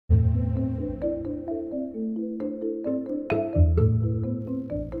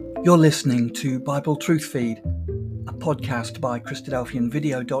You're listening to Bible Truth Feed, a podcast by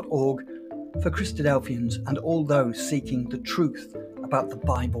Christadelphianvideo.org for Christadelphians and all those seeking the truth about the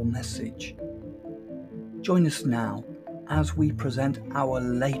Bible message. Join us now as we present our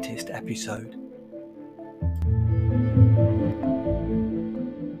latest episode.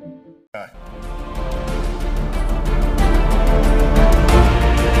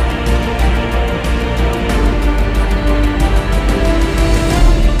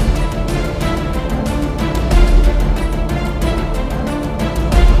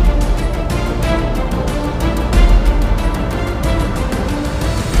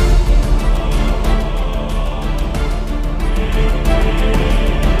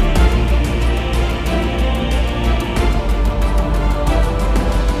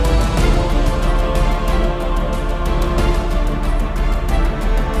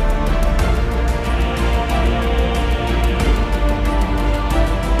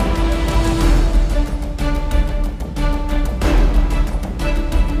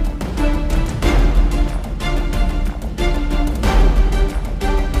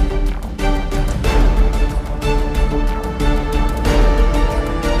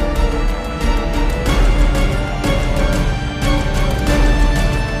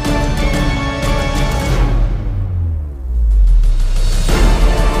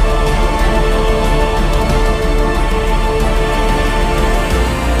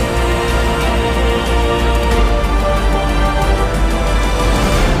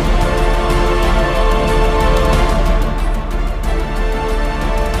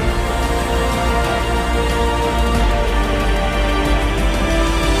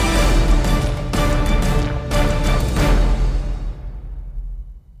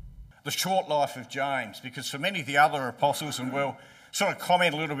 The short life of James, because for many of the other apostles, and we'll sort of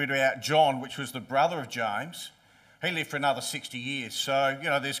comment a little bit about John, which was the brother of James, he lived for another 60 years. So,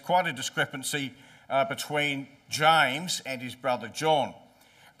 there's quite a discrepancy between James and his brother John.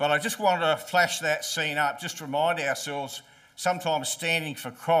 But I just wanted to flash that scene up, just to remind ourselves sometimes standing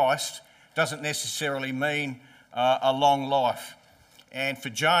for Christ doesn't necessarily mean a long life. And for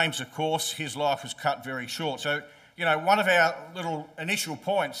James, of course, his life was cut very short. So, one of our little initial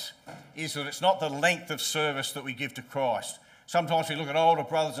points is that it's not the length of service that we give to Christ. Sometimes we look at older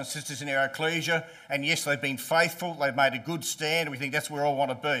brothers and sisters in our ecclesia, and yes, they've been faithful, they've made a good stand, and we think that's where I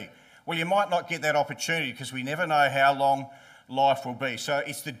want to be. Well, you might not get that opportunity because we never know how long life will be. So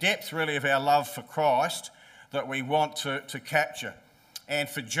it's the depth, really, of our love for Christ that we want to capture. And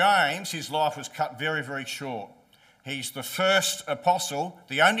for James, his life was cut very, very short. He's the first apostle,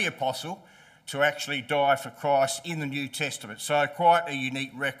 the only apostle, to actually die for Christ in the New Testament. So quite a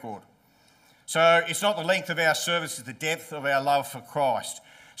unique record. So it's not the length of our service, it's the depth of our love for Christ.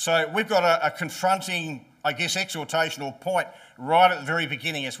 So we've got a confronting, exhortational point right at the very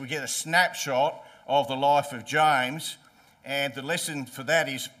beginning as we get a snapshot of the life of James. And the lesson for that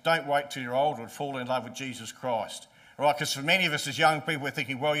is don't wait till you're older and fall in love with Jesus Christ. Right? Because for many of us as young people, we're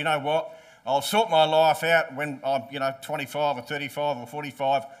thinking, well, you know what? I'll sort my life out when I'm, 25 or 35 or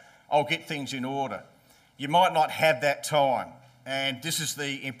 45. I'll get things in order. You might not have that time. And this is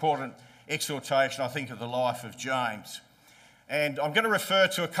the important exhortation, I think, of the life of James. And I'm going to refer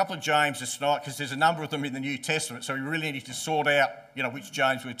to a couple of Jameses tonight because there's a number of them in the New Testament, so we really need to sort out, which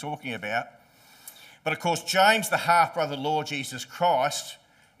James we're talking about. But of course, James, the half-brother of the Lord Jesus Christ,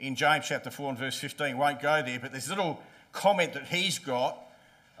 in James chapter 4 and verse 15, won't go there, but there's a little comment that he's got.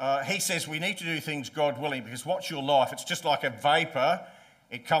 He says we need to do things God willing because what's your life? It's just like a vapour.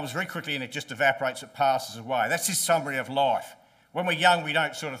 It comes very quickly and it just evaporates, it passes away. That's his summary of life. When we're young, we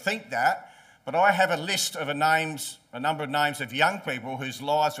don't sort of think that, but I have a list of a number of names of young people whose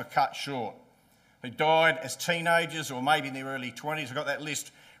lives were cut short, who died as teenagers or maybe in their early 20s. I've got that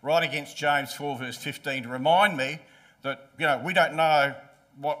list right against James 4 verse 15 to remind me that, we don't know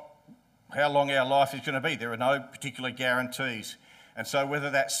how long our life is going to be. There are no particular guarantees. And so whether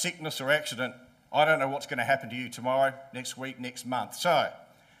that's sickness or accident, I don't know what's going to happen to you tomorrow, next week, next month. So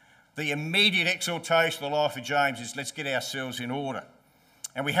the immediate exhortation of the life of James is let's get ourselves in order.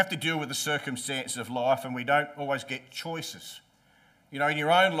 And we have to deal with the circumstances of life, and we don't always get choices. In your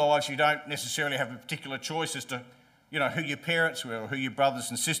own lives, you don't necessarily have a particular choice as to, who your parents were or who your brothers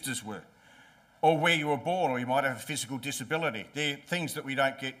and sisters were or where you were born, or you might have a physical disability. They're things that we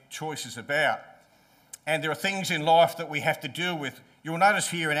don't get choices about. And there are things in life that we have to deal with. You'll notice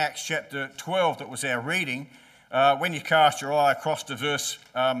here in Acts chapter 12, that was our reading, when you cast your eye across to verse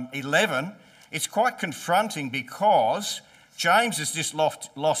 11, it's quite confronting because James has just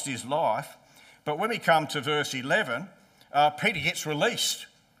lost his life. But when we come to verse 11, Peter gets released.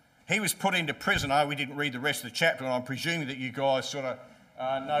 He was put into prison. We didn't read the rest of the chapter, and I'm presuming that you guys sort of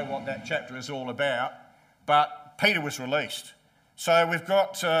know what that chapter is all about. But Peter was released. So we've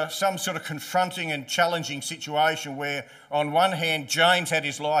got some sort of confronting and challenging situation where on one hand James had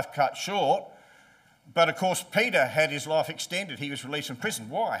his life cut short, but of course Peter had his life extended. He was released from prison.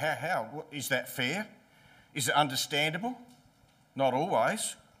 Why? How? Is that fair? Is it understandable? Not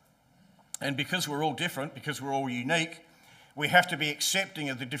always. And because we're all different, because we're all unique, we have to be accepting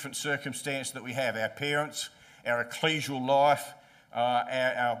of the different circumstances that we have. Our parents, our ecclesial life,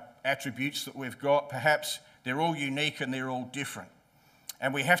 our attributes that we've got, perhaps they're all unique and they're all different.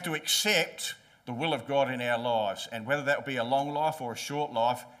 And we have to accept the will of God in our lives. And whether that will be a long life or a short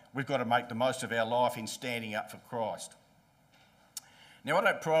life, we've got to make the most of our life in standing up for Christ. Now, I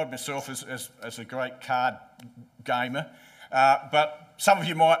don't pride myself as a great card gamer, but some of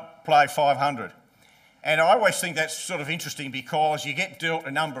you might play 500. And I always think that's sort of interesting because you get dealt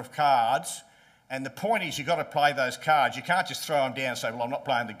a number of cards, and the point is you've got to play those cards. You can't just throw them down and say, well, I'm not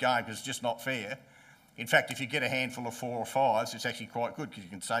playing the game because it's just not fair. In fact, if you get a handful of 4 or 5s, it's actually quite good because you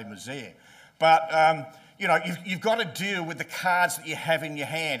can save them as there. But, you've got to deal with the cards that you have in your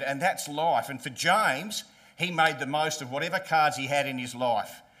hand, and that's life. And for James, he made the most of whatever cards he had in his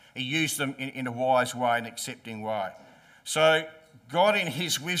life. He used them in a wise way, an accepting way. So God, in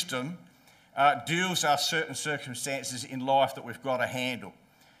his wisdom, deals us certain circumstances in life that we've got to handle.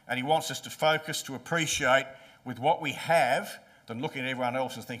 And he wants us to focus, to appreciate with what we have, than looking at everyone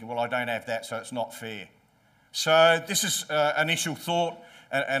else and thinking, well, I don't have that, so it's not fair. So this is an initial thought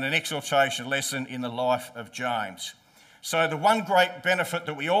and an exhortation lesson in the life of James. So the one great benefit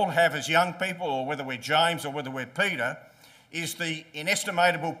that we all have as young people, or whether we're James or whether we're Peter, is the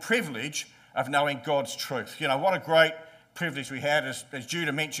inestimable privilege of knowing God's truth. You know, what a great privilege we had, as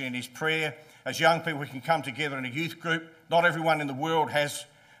Judah mentioned in his prayer. As young people, we can come together in a youth group. Not everyone in the world has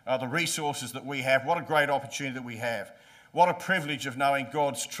the resources that we have. What a great opportunity that we have. What a privilege of knowing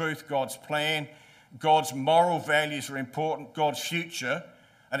God's truth, God's plan, God's moral values are important, God's future,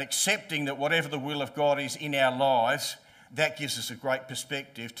 and accepting that whatever the will of God is in our lives, that gives us a great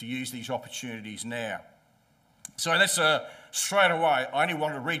perspective to use these opportunities now. So let's straight away, I only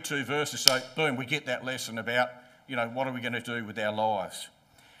wanted to read 2 verses, so boom, we get that lesson about, what are we going to do with our lives.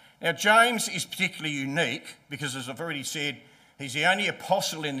 Now, James is particularly unique because, as I've already said, he's the only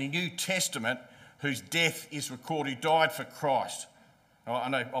apostle in the New Testament whose death is recorded, who died for Christ. I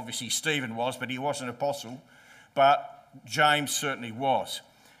know obviously Stephen was, but he wasn't an apostle, but James certainly was.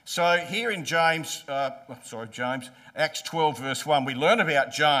 So here in Acts 12 verse 1, we learn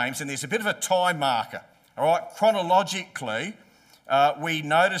about James, and there's a bit of a time marker. All right, chronologically, we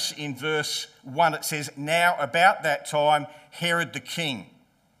notice in verse 1 it says, now about that time, Herod the king.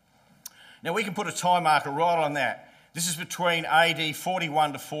 Now we can put a time marker right on that. This is between AD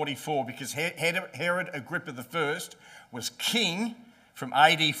 41 to 44 because Herod Agrippa I was king from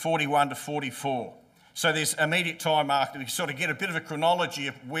AD 41 to 44. So there's immediate time marker. We can sort of get a bit of a chronology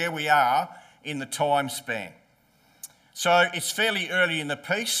of where we are in the time span. So it's fairly early in the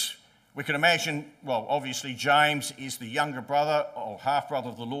piece. We can imagine, well, obviously James is the younger brother or half-brother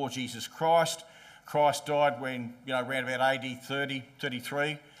of the Lord Jesus Christ. Christ died when, around about AD 30,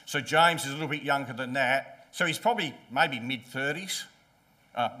 33. So James is a little bit younger than that. So he's probably maybe mid-30s,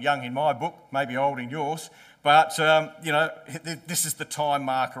 young in my book, maybe old in yours. But, this is the time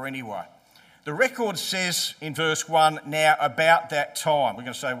marker anyway. The record says in verse 1, now about that time. We're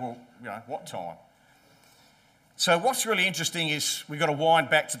going to say, well, what time? So what's really interesting is we've got to wind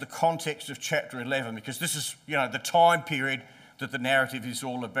back to the context of chapter 11 because this is, the time period that the narrative is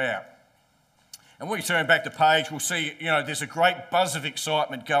all about. And when we turn back the page, we'll see, there's a great buzz of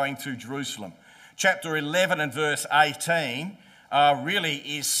excitement going through Jerusalem. Chapter 11 and verse 18 really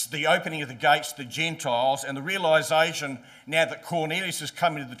is the opening of the gates to the Gentiles and the realisation now that Cornelius has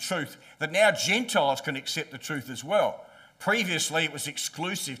come into the truth, that now Gentiles can accept the truth as well. Previously, it was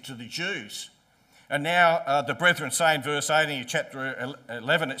exclusive to the Jews. And now the brethren say in verse 18 of chapter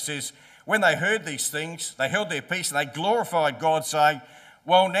 11, it says, when they heard these things, they held their peace and they glorified God, saying,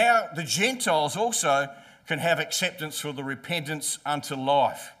 well, now the Gentiles also can have acceptance for the repentance unto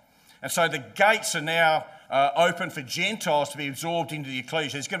life. And so the gates are now open for Gentiles to be absorbed into the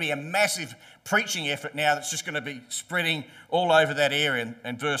ecclesia. There's going to be a massive preaching effort now that's just going to be spreading all over that area.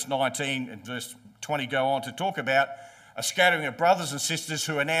 And verse 19 and verse 20 go on to talk about a scattering of brothers and sisters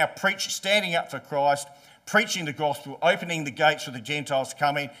who are now standing up for Christ, preaching the gospel, opening the gates for the Gentiles to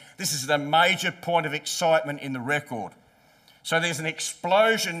come in. This is the major point of excitement in the record. So there's an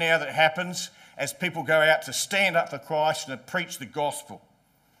explosion now that happens as people go out to stand up for Christ and to preach the gospel.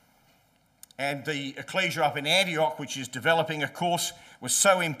 And the ecclesia up in Antioch, which is developing, of course, was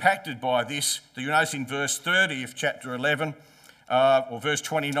so impacted by this that you notice in verse 30 of chapter 11, verse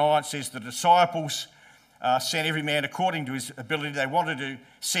 29 says the disciples sent every man according to his ability. They wanted to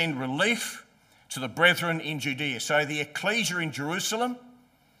send relief to the brethren in Judea. So the ecclesia in Jerusalem,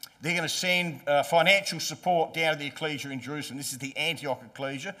 they're going to send financial support down to the ecclesia in Jerusalem. This is the Antioch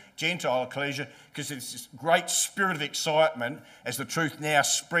ecclesia, Gentile ecclesia, because there's this great spirit of excitement as the truth now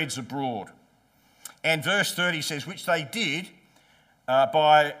spreads abroad. And verse 30 says, which they did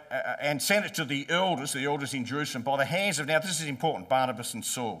and sent it to the elders in Jerusalem, by the hands of, now this is important, Barnabas and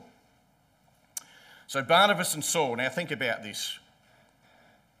Saul. So Barnabas and Saul, now think about this.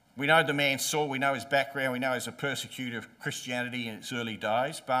 We know the man Saul, we know his background, we know he's a persecutor of Christianity in its early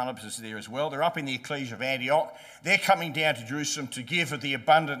days. Barnabas is there as well. They're up in the ecclesia of Antioch. They're coming down to Jerusalem to give of the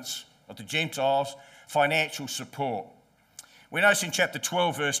abundance of the Gentiles financial support. We notice in chapter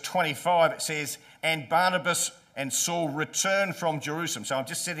 12, verse 25, it says, and Barnabas and Saul returned from Jerusalem. So I'm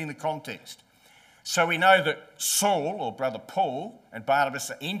just setting the context. So we know that Saul, or brother Paul, and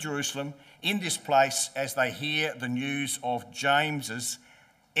Barnabas are in Jerusalem, in this place, as they hear the news of James's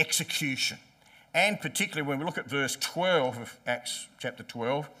execution. And particularly when we look at verse 12 of Acts chapter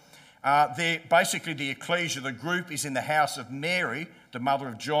 12, basically the ecclesia, the group, is in the house of Mary, the mother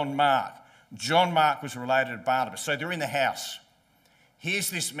of John Mark. John Mark was related to Barnabas. So they're in the house. Here's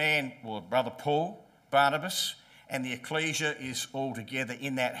this man, well, brother Paul, Barnabas, and the ecclesia is all together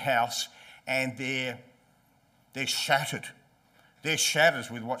in that house, and they're shattered. They're shattered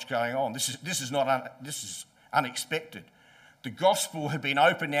with what's going on. This is unexpected. The gospel had been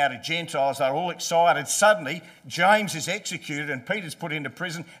opened now to Gentiles. They're all excited. Suddenly, James is executed and Peter's put into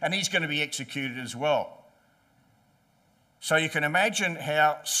prison, and he's going to be executed as well. So you can imagine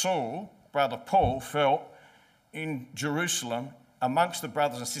how Saul, brother Paul, felt in Jerusalem amongst the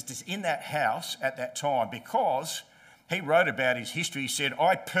brothers and sisters in that house at that time, because he wrote about his history. He said,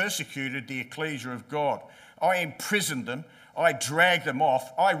 I persecuted the ecclesia of God. I imprisoned them. I dragged them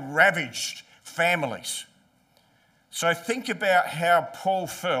off. I ravaged families. So think about how Paul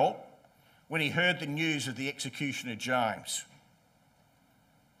felt when he heard the news of the execution of James.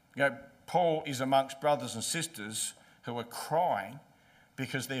 You know, Paul is amongst brothers and sisters who are crying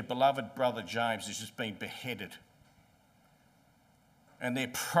because their beloved brother James has just been beheaded. And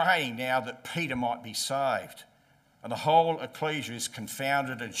they're praying now that Peter might be saved. And the whole ecclesia is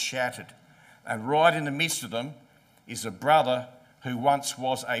confounded and shattered. And right in the midst of them is a brother who once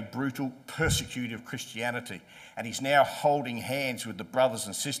was a brutal persecutor of Christianity. And he's now holding hands with the brothers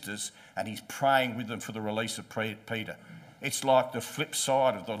and sisters, and he's praying with them for the release of Peter. It's like the flip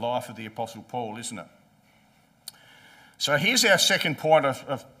side of the life of the Apostle Paul, isn't it? So here's our second point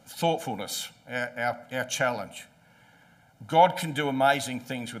of thoughtfulness, our challenge. God can do amazing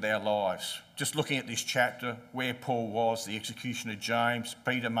things with our lives. Just looking at this chapter, where Paul was, the execution of James,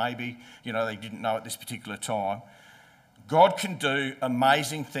 Peter maybe, they didn't know at this particular time. God can do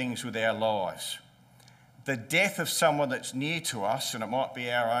amazing things with our lives. The death of someone that's near to us, and it might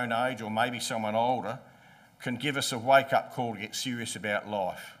be our own age or maybe someone older, can give us a wake-up call to get serious about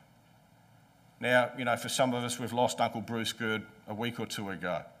life. Now, for some of us, we've lost Uncle Bruce Good a week or two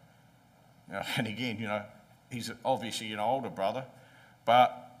ago. And again, he's obviously an older brother,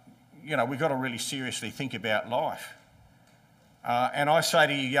 but, we've got to really seriously think about life. And I say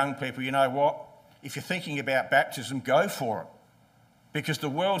to you young people, you know what? If you're thinking about baptism, go for it. Because the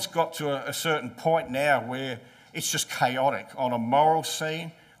world's got to a certain point now where it's just chaotic on a moral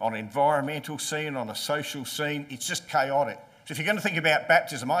scene, on an environmental scene, on a social scene. It's just chaotic. So if you're going to think about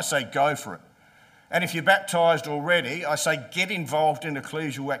baptism, I say go for it. And if you're baptised already, I say get involved in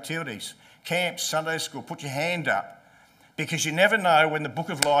ecclesial activities. Camps, Sunday school, put your hand up. Because you never know when the book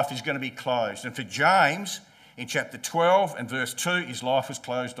of life is going to be closed. And for James, in chapter 12 and verse 2, his life was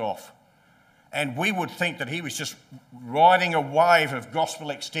closed off. And we would think that he was just riding a wave of gospel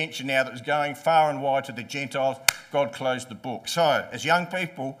extension now that was going far and wide to the Gentiles. God closed the book. So, as young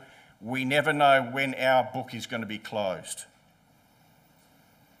people, we never know when our book is going to be closed.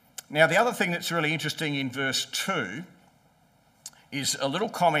 Now, the other thing that's really interesting in verse 2 is a little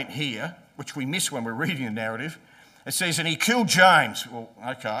comment here, which we miss when we're reading the narrative. It says, and he killed James. Well,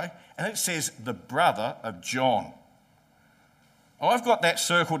 okay. And it says, the brother of John. I've got that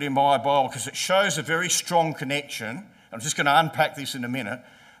circled in my Bible because it shows a very strong connection. I'm just going to unpack this in a minute,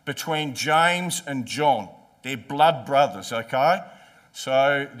 between James and John. They're blood brothers, okay?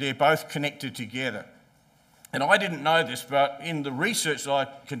 So they're both connected together. And I didn't know this, but in the research that I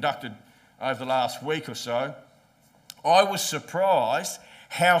conducted over the last week or so, I was surprised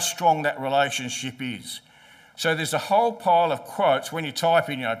how strong that relationship is. So there's a whole pile of quotes. When you type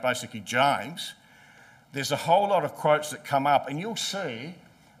in, basically James, there's a whole lot of quotes that come up, and you'll see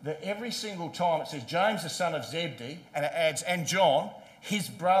that every single time it says James the son of Zebedee, and it adds, and John, his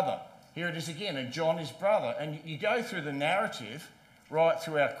brother. Here it is again, and John, his brother. And you go through the narrative right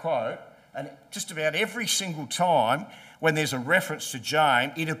through our quote, and just about every single time when there's a reference to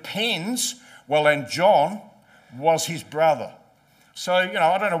James, it appends, well, and John was his brother. So,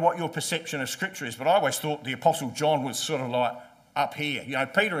 I don't know what your perception of Scripture is, but I always thought the Apostle John was sort of like up here.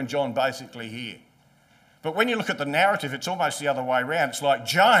 Peter and John basically here. But when you look at the narrative, it's almost the other way around. It's like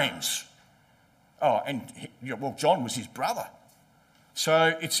James. Oh, and John was his brother.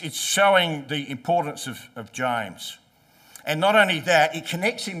 So it's showing the importance of James. And not only that, it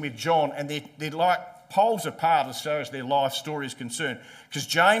connects him with John, and they're like poles apart as far as their life story is concerned. Because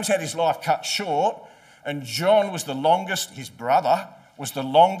James had his life cut short, and John was the longest, his brother, was the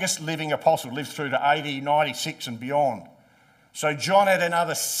longest living apostle, lived through to AD 96 and beyond. So John had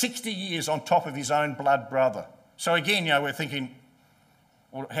another 60 years on top of his own blood brother. So again, we're thinking,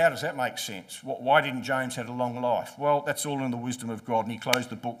 well, how does that make sense? Why didn't James have a long life? Well, that's all in the wisdom of God, and he closed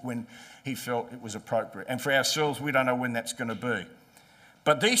the book when he felt it was appropriate. And for ourselves, we don't know when that's going to be.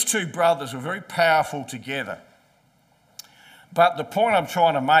 But these two brothers were very powerful together. But the point I'm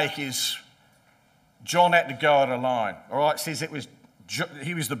trying to make is John had to go it alone. All right, it says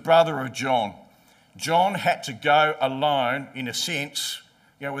he was the brother of John. John had to go alone, in a sense,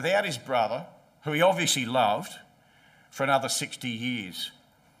 without his brother, who he obviously loved, for another 60 years.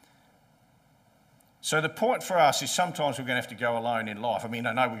 So the point for us is sometimes we're going to have to go alone in life. I mean,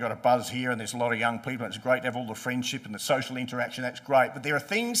 I know we've got a buzz here and there's a lot of young people, and it's great to have all the friendship and the social interaction, that's great. But there are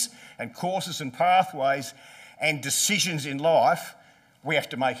things and courses and pathways and decisions in life we have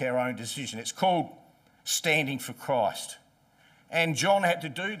to make our own decision. It's called standing for Christ. And John had to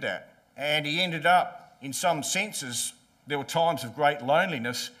do that. And he ended up, in some senses, there were times of great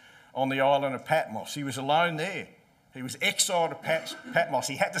loneliness on the island of Patmos. He was alone there. He was exiled to Patmos.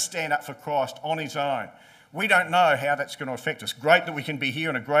 He had to stand up for Christ on his own. We don't know how that's going to affect us. Great that we can be here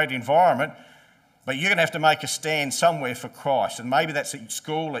in a great environment, but you're going to have to make a stand somewhere for Christ. And maybe that's at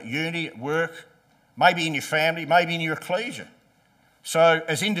school, at uni, at work, maybe in your family, maybe in your ecclesia. So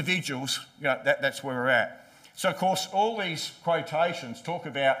as individuals, that's where we're at. So, of course, all these quotations talk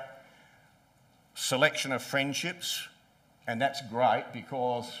about selection of friendships, and that's great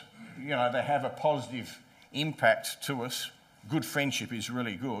because, they have a positive impact to us. Good friendship is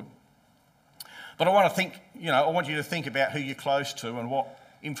really good. But I want you to think about who you're close to and what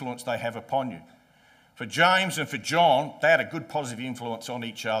influence they have upon you. For James and for John, they had a good positive influence on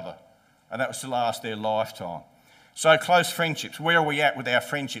each other, and that was to last their lifetime. So close friendships, where are we at with our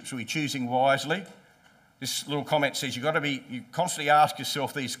friendships? Are we choosing wisely? This little comment says you constantly ask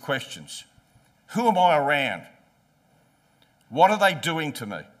yourself these questions. Who am I around? What are they doing to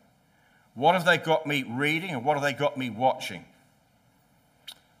me? What have they got me reading and what have they got me watching?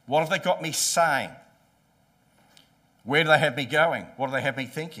 What have they got me saying? Where do they have me going? What do they have me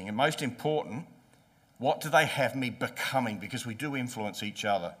thinking? And most important, what do they have me becoming? Because we do influence each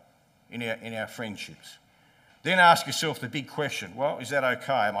other in our friendships. Then ask yourself the big question, well, is that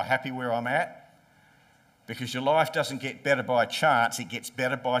okay? Am I happy where I'm at? Because your life doesn't get better by chance, it gets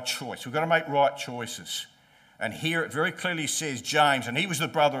better by choice. We've got to make right choices. And here it very clearly says James, and he was the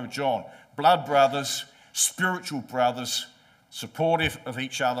brother of John, blood brothers, spiritual brothers, supportive of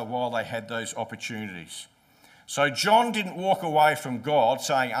each other while they had those opportunities. So John didn't walk away from God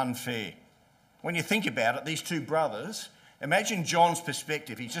saying unfair. When you think about it, these two brothers, imagine John's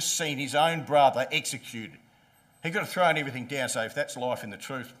perspective. He's just seen his own brother executed. He could have thrown everything down and say, if that's life in the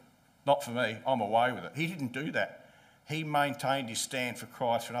truth, not for me, I'm away with it. He didn't do that. He maintained his stand for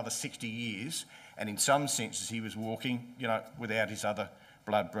Christ for another 60 years, and in some senses he was walking, without his other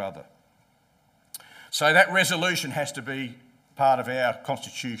blood brother. So that resolution has to be part of our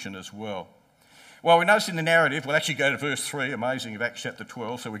constitution as well. Well, we notice in the narrative, we'll actually go to verse 3, amazing, of Acts chapter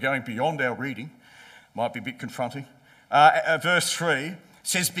 12, so we're going beyond our reading. Might be a bit confronting. Verse 3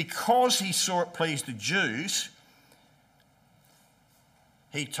 says, because he saw it pleased the Jews,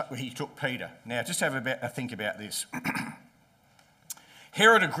 he took Peter. Now, just have a think about this.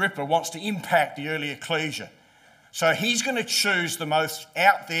 Herod Agrippa wants to impact the early ecclesia. So he's going to choose the most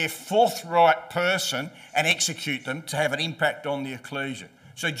out there, forthright person and execute them to have an impact on the ecclesia.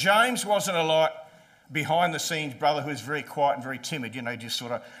 So James wasn't a behind-the-scenes brother who was very quiet and very timid. Just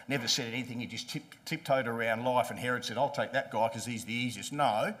sort of never said anything. He just tiptoed around life, and Herod said, I'll take that guy because he's the easiest.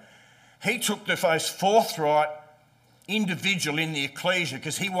 No, he took the most forthright individual in the ecclesia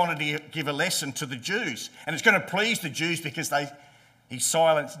because he wanted to give a lesson to the Jews. And it's going to please the Jews because he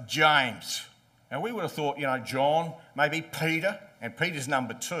silenced James. Now, we would have thought, John, maybe Peter, and Peter's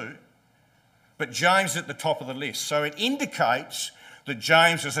number 2, but James at the top of the list. So it indicates that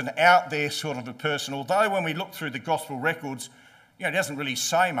James was an out there sort of a person. Although when we look through the gospel records, it doesn't really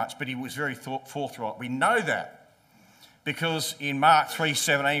say much, but he was very forthright. We know that because in Mark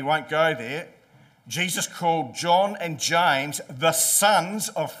 3:17, you won't go there, Jesus called John and James the sons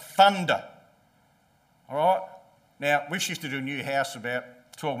of thunder. All right? Now, we shifted to a new house about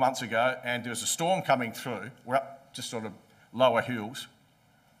 12 months ago, and there was a storm coming through. We're up just sort of lower hills.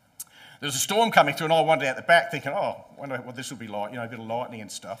 There was a storm coming through, and I wandered out the back thinking, I wonder what this will be like, a bit of lightning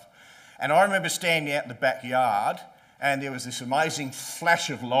and stuff. And I remember standing out in the backyard, and there was this amazing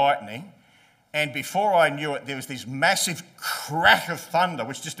flash of lightning, and before I knew it, there was this massive crack of thunder,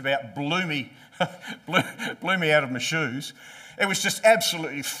 which just about blew me out of my shoes. It was just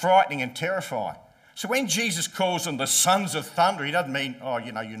absolutely frightening and terrifying. So when Jesus calls them the sons of thunder, he doesn't mean,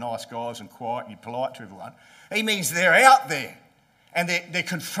 you're nice guys and quiet and you're polite to everyone. He means they're out there. And they're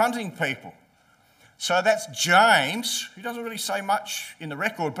confronting people. So that's James, who doesn't really say much in the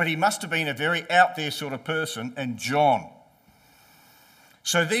record, but he must have been a very out there sort of person, and John.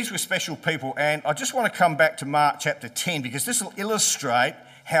 So these were special people, and I just want to come back to Mark chapter 10 because this will illustrate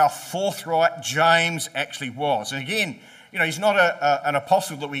how forthright James actually was. And again, he's not an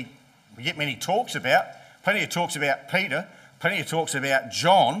apostle that we get many talks about. Plenty of talks about Peter, plenty of talks about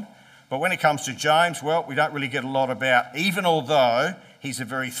John. But when it comes to James, well, we don't really get a lot about, even although he's a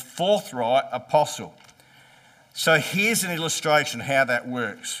very forthright apostle. So here's an illustration of how that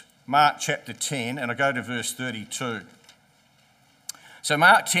works. Mark chapter 10, and I go to verse 32. So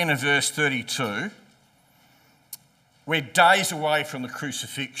Mark 10 and verse 32, we're days away from the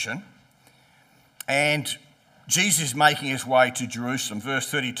crucifixion, and Jesus is making his way to Jerusalem. Verse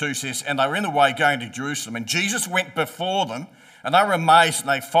 32 says, and they were in the way going to Jerusalem, and Jesus went before them, and they were amazed and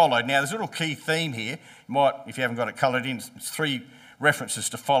they followed. Now, there's a little key theme here. You might, if you haven't got it coloured in, it's 3 references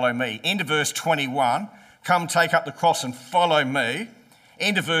to follow me. Into verse 21, come take up the cross and follow me.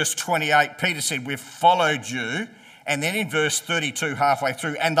 Into verse 28, Peter said, we've followed you. And then in verse 32, halfway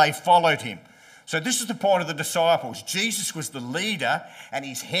through, and they followed him. So this is the point of the disciples. Jesus was the leader and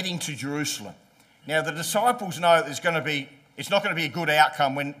he's heading to Jerusalem. Now, the disciples know it's not going to be a good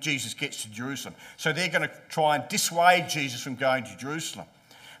outcome when Jesus gets to Jerusalem. So they're going to try and dissuade Jesus from going to Jerusalem.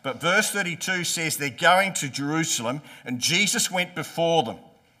 But verse 32 says they're going to Jerusalem and Jesus went before them.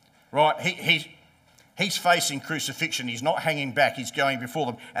 Right? He's facing crucifixion. He's not hanging back. He's going before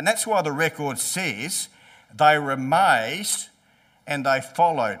them. And that's why the record says they were amazed and they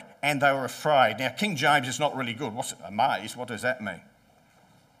followed and they were afraid. Now, King James is not really good. What's amazed? What does that mean?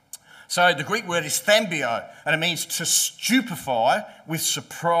 So the Greek word is thambio, and it means to stupefy with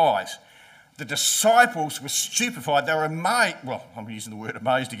surprise. The disciples were stupefied. They were amazed. Well, I'm using the word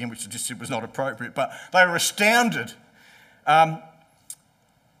amazed again, which I just said was not appropriate, but they were astounded. The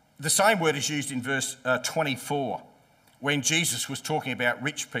same word is used in verse 24 when Jesus was talking about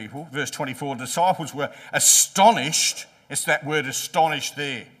rich people. Verse 24, the disciples were astonished. It's that word astonished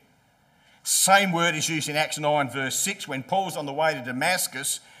there. Same word is used in Acts 9 verse 6 when Paul's on the way to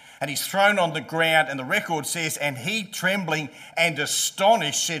Damascus and he's thrown on the ground, and the record says, and he, trembling and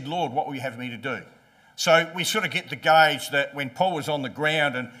astonished, said, Lord, what will you have me to do? So we sort of get the gauge that when Paul was on the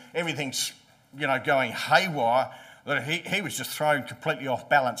ground and everything's, going haywire, that he was just thrown completely off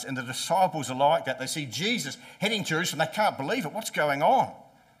balance. And the disciples are like that. They see Jesus heading to Jerusalem. They can't believe it. What's going on?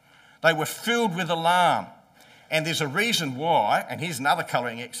 They were filled with alarm. And there's a reason why, and here's another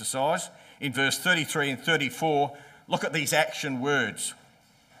colouring exercise. In verse 33 and 34, look at these action words.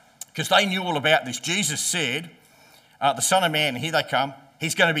 Because they knew all about this. Jesus said, the Son of Man, here they come,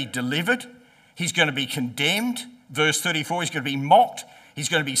 he's going to be delivered, he's going to be condemned. Verse 34, he's going to be mocked, he's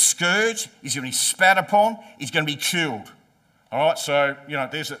going to be scourged, he's going to be spat upon, he's going to be killed. All right, so,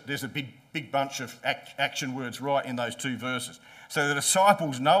 there's a big bunch of action words right in those 2 verses. So the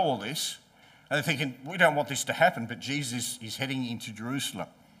disciples know all this, and they're thinking, we don't want this to happen, but Jesus is heading into Jerusalem.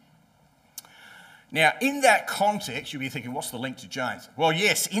 Now, in that context, you'll be thinking, what's the link to James? Well,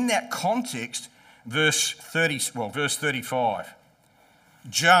 yes, in that context, verse 35.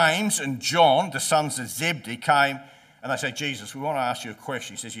 James and John, the sons of Zebedee, came and they say, Jesus, we want to ask you a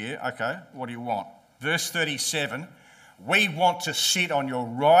question. He says, yeah, okay, what do you want? Verse 37, we want to sit on your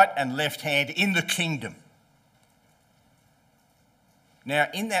right and left hand in the kingdom. Now,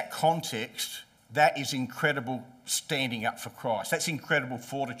 in that context, that is incredible standing up for Christ. That's incredible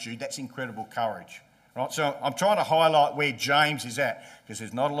fortitude. That's incredible courage. Right? So I'm trying to highlight where James is at because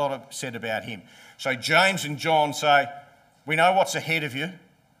there's not a lot said about him. So James and John say, we know what's ahead of you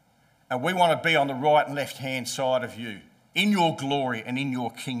and we want to be on the right and left hand side of you in your glory and in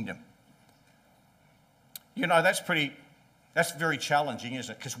your kingdom. That's very challenging,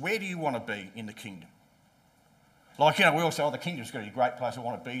 isn't it? Because where do you want to be in the kingdom? Like, we all say, the kingdom's going to be a great place, I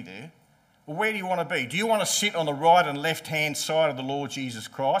want to be there. Well, where do you want to be? Do you want to sit on the right and left-hand side of the Lord Jesus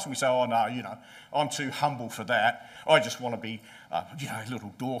Christ? And we say, oh, no, I'm too humble for that. I just want to be, a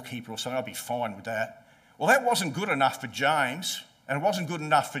little doorkeeper or something. I'll be fine with that. Well, that wasn't good enough for James, and it wasn't good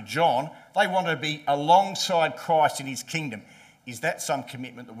enough for John. They wanted to be alongside Christ in his kingdom. Is that some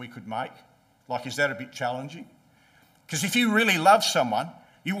commitment that we could make? Like, is that a bit challenging? Because if you really love someone,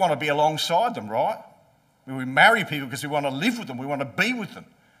 you want to be alongside them, right? We marry people because we want to live with them. We want to be with them.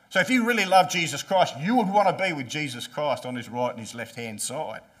 So if you really love Jesus Christ, you would want to be with Jesus Christ on his right and his left-hand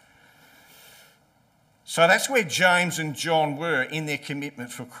side. So that's where James and John were in their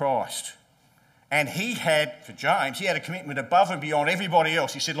commitment for Christ. And for James, he had a commitment above and beyond everybody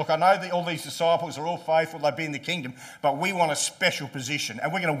else. He said, look, I know that all these disciples are all faithful, they've been in the kingdom, but we want a special position,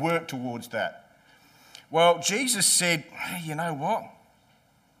 and we're going to work towards that. Well, Jesus said, hey, you know what?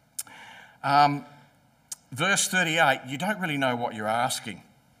 Verse 38, you don't really know what you're asking.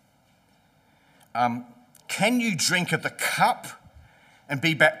 Can you drink of the cup and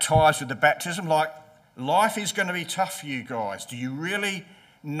be baptised with the baptism? Like, life is going to be tough for you guys. Do you really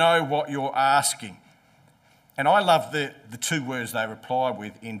know what you're asking? And I love the two words they reply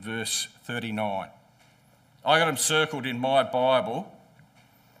with in verse 39. I got them circled in my Bible.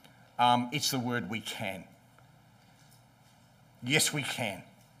 It's the word we can. Yes, we can.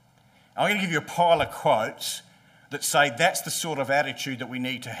 I'm going to give you a pile of quotes that say that's the sort of attitude that we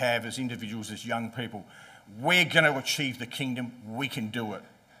need to have as individuals, as young people. We're going to achieve the kingdom. We can do it.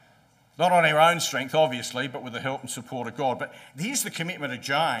 Not on our own strength, obviously, but with the help and support of God. But here's the commitment of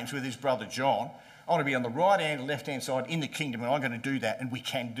James with his brother John. I want to be on the right-hand and left-hand side in the kingdom, and I'm going to do that, and we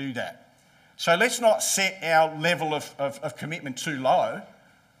can do that. So let's not set our level of commitment too low.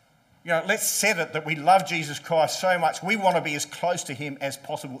 Let's set it that we love Jesus Christ so much, we want to be as close to him as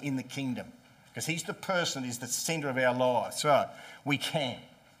possible in the kingdom, because he's the person, he's the centre of our lives. So we can.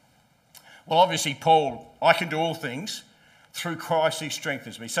 Well, obviously, Paul, I can do all things through Christ who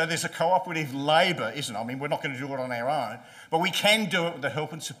strengthens me. So there's a cooperative labour, isn't it? I mean, we're not going to do it on our own, but we can do it with the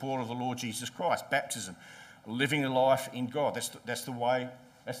help and support of the Lord Jesus Christ. Baptism, living a life in God. That's the way,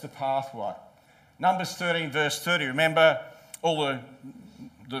 that's the pathway. Numbers 13, verse 30. Remember, all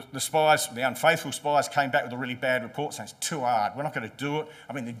the spies, the unfaithful spies, came back with a really bad report saying it's too hard. We're not going to do it.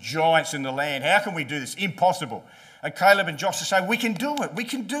 I mean, the giants in the land. How can we do this? Impossible. And Caleb and Joshua say, we can do it. We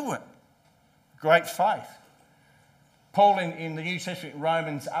can do it. Great faith. Paul in the New Testament,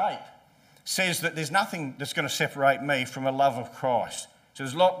 Romans 8, says that there's nothing that's going to separate me from a love of Christ. So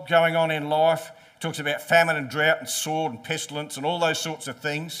there's a lot going on in life. He talks about famine and drought and sword and pestilence and all those sorts of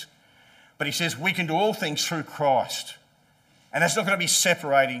things. But he says we can do all things through Christ. And that's not going to be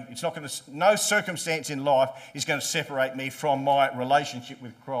separating. No circumstance in life is going to separate me from my relationship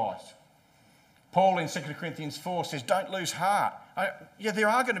with Christ. Paul in 2 Corinthians 4 says, don't lose heart. There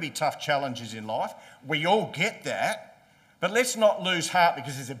are going to be tough challenges in life. We all get that. But let's not lose heart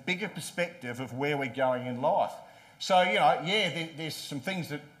because there's a bigger perspective of where we're going in life. So, there's some things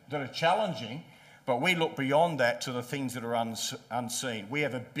that are challenging, but we look beyond that to the things that are unseen. We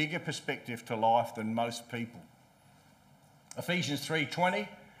have a bigger perspective to life than most people. Ephesians 3:20,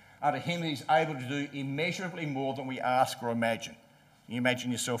 unto him who's able to do immeasurably more than we ask or imagine. Can you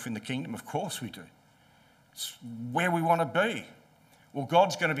imagine yourself in the kingdom? Of course we do. It's where we want to be. Well,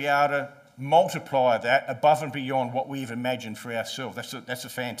 God's going to be able to multiply that above and beyond what we've imagined for ourselves. That's a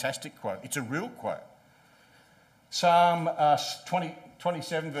fantastic quote. It's a real quote. Psalm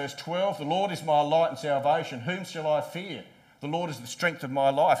 27 verse 12, the Lord is my light and salvation. Whom shall I fear? The Lord is the strength of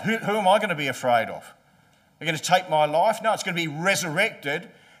my life. Who am I going to be afraid of? They're going to take my life? No, it's going to be resurrected,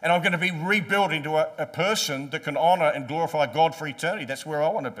 and I'm going to be rebuilt into a person that can honour and glorify God for eternity. That's where I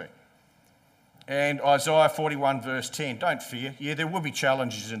want to be. And Isaiah 41 verse 10, don't fear. Yeah, there will be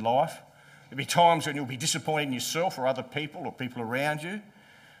challenges in life. There'll be times when you'll be disappointed in yourself or other people or people around you,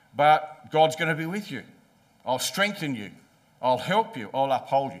 but God's going to be with you. I'll strengthen you. I'll help you. I'll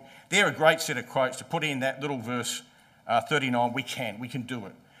uphold you. They're a great set of quotes to put in that little verse 39. We can do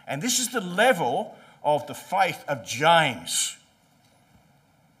it. And this is the level of the faith of James.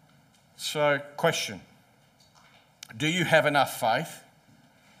 So, question. Do you have enough faith?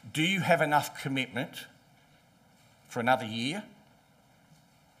 Do you have enough commitment for another year?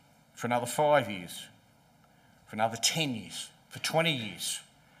 For another 5 years? For another 10 years? For 20 years?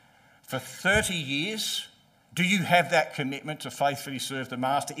 For 30 years? Do you have that commitment to faithfully serve the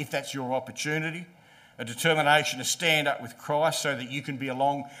Master if that's your opportunity? A determination to stand up with Christ so that you can be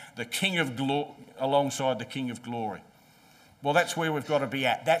alongside the King of Glory. Well, that's where we've got to be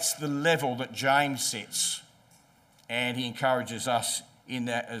at. That's the level that James sets, and he encourages us in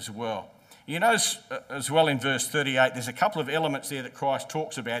that as well. You notice as well in verse 38, there's a couple of elements there that Christ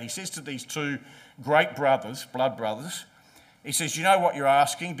talks about. He says to these two great brothers, blood brothers, he says, you know what you're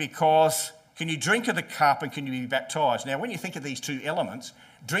asking, because can you drink of the cup and can you be baptised? Now, when you think of these two elements,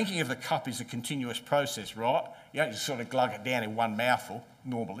 drinking of the cup is a continuous process, right? You don't just sort of glug it down in one mouthful,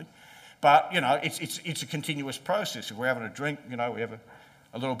 normally. But, you know, it's a continuous process. If we're having a drink, you know, we have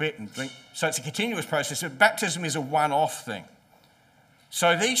a little bit and drink. So it's a continuous process. But baptism is a one-off thing.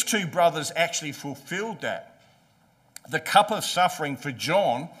 So these two brothers actually fulfilled that. The cup of suffering for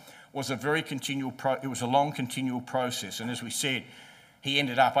John was a very it was a long continual process. And as we said, he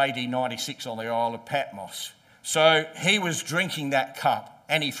ended up AD 96 on the Isle of Patmos. So he was drinking that cup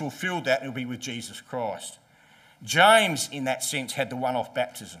and he fulfilled that and he'll be with Jesus Christ. James, in that sense, had the one-off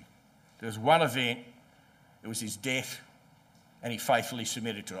baptism. There was one event, it was his death, and he faithfully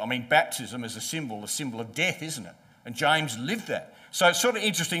submitted to it. I mean, baptism is a symbol of death, isn't it? And James lived that. So it's sort of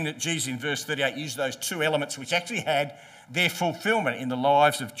interesting that Jesus in verse 38 used those two elements which actually had their fulfillment in the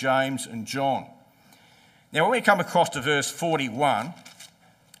lives of James and John. Now, when we come across to verse 41,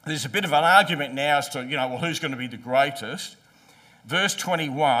 there's a bit of an argument now as to, well, who's going to be the greatest. Verse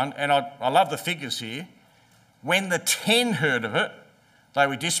 21, and I love the figures here. When the 10 heard of it, they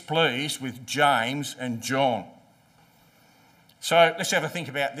were displeased with James and John. So let's have a think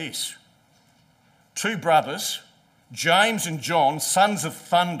about this. Two brothers, James and John, sons of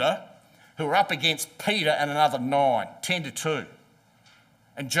thunder, who are up against Peter and another 9, 10-2.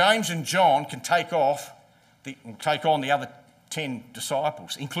 And James and John can take on the other 10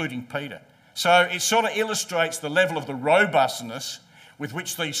 disciples, including Peter. So it sort of illustrates the level of the robustness with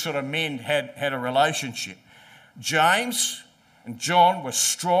which these sort of men had a relationship. James and John were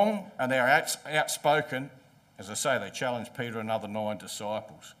strong and they were outspoken. As I say, they challenged Peter and another 9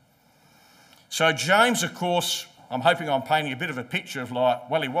 disciples. So James, of course, I'm hoping I'm painting a bit of a picture of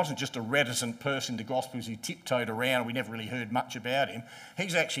he wasn't just a reticent person in the Gospels who tiptoed around and we never really heard much about him.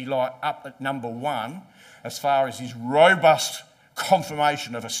 He's actually up at number 1 as far as his robust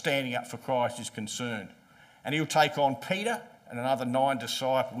confirmation of a standing up for Christ is concerned. And he'll take on Peter and another 9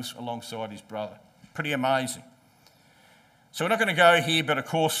 disciples alongside his brother. Pretty amazing. So we're not going to go here, but of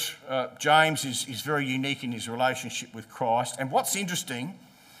course James is very unique in his relationship with Christ. And what's interesting,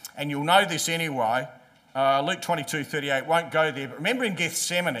 and you'll know this anyway, Luke 22:38 won't go there, but remember in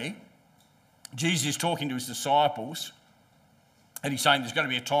Gethsemane, Jesus is talking to his disciples and he's saying there's going to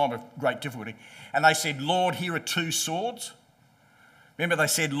be a time of great difficulty. And they said, Lord, here are 2 swords. Remember they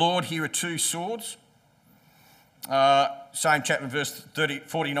said, Lord, here are 2 swords. Same chapter, verse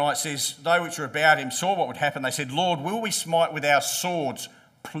 49, it says, they which were about him saw what would happen. They said, Lord, will we smite with our swords?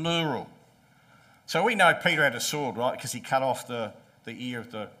 Plural. So we know Peter had a sword, right? Because he cut off the ear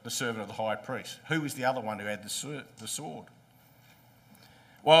of the servant of the high priest. Who was the other one who had the sword?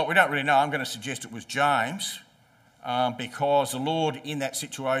 Well, we don't really know. I'm going to suggest it was James because the Lord in that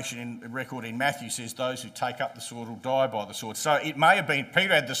situation, in the record in Matthew, says those who take up the sword will die by the sword. So it may have been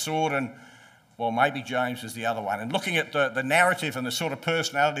Peter had the sword and maybe James was the other one. And looking at the narrative and the sort of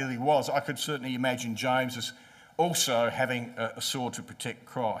personality that he was, I could certainly imagine James as also having a sword to protect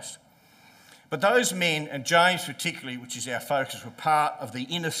Christ. But those men, and James particularly, which is our focus, were part of the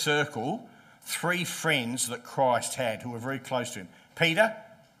inner circle, 3 friends that Christ had who were very close to him. Peter,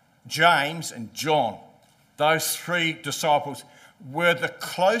 James and John. Those 3 disciples were the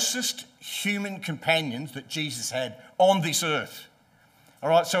closest human companions that Jesus had on this earth. All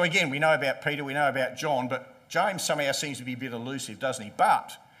right, so again, we know about Peter, we know about John, but James somehow seems to be a bit elusive, doesn't he?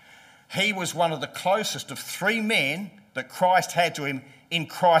 But he was one of the closest of 3 men that Christ had to him in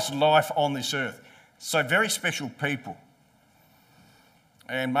Christ's life on this earth. So very special people.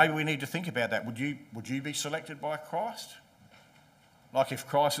 And maybe we need to think about that. Would you be selected by Christ? Like if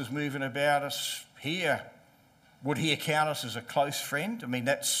Christ was moving about us here, would he account us as a close friend? I mean,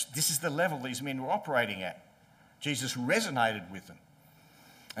 this is the level these men were operating at. Jesus resonated with them.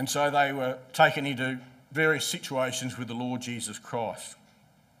 And so they were taken into various situations with the Lord Jesus Christ.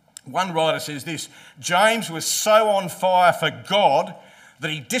 One writer says this, James was so on fire for God that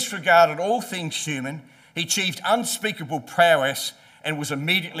he disregarded all things human, he achieved unspeakable prowess and was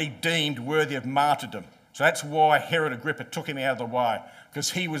immediately deemed worthy of martyrdom. So that's why Herod Agrippa took him out of the way, because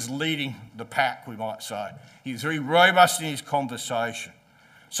he was leading the pack, we might say. He was very robust in his conversation.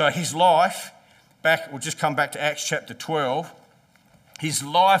 So his life, we'll just come back to Acts chapter 12, his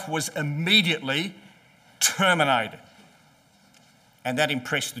life was immediately terminated. And that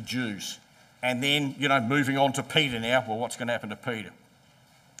impressed the Jews. And then, moving on to Peter now. Well, what's going to happen to Peter?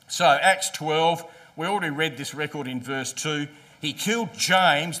 So, Acts 12, we already read this record in verse 2. He killed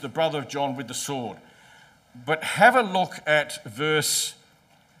James, the brother of John, with the sword. But have a look at verse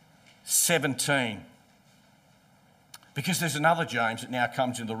 17. Because there's another James that now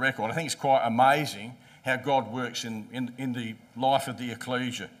comes in the record. I think it's quite amazing how God works in the life of the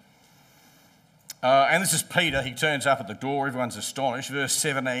ecclesia. And this is Peter. He turns up at the door. Everyone's astonished. Verse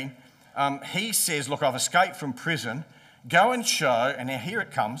 17. He says, look, I've escaped from prison. Go and show, and now here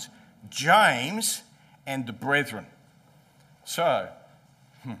it comes, James and the brethren. So,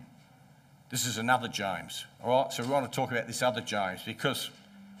 this is another James. All right, so we want to talk about this other James because,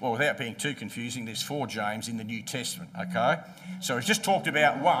 well, without being too confusing, there's 4 James in the New Testament, okay? So we've just talked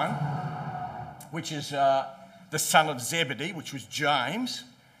about one, which is the son of Zebedee, which was James.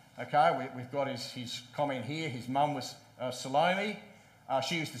 Okay, we've got his comment here. His mum was Salome.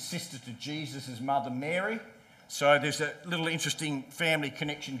 She was the sister to Jesus' mother, Mary. So there's a little interesting family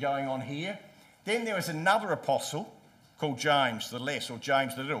connection going on here. Then there was another apostle called James the Less, or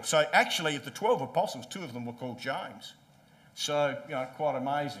James the Little. So actually, of the 12 apostles, 2 of them were called James. So, quite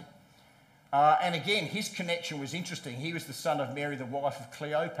amazing. And again, his connection was interesting. He was the son of Mary, the wife of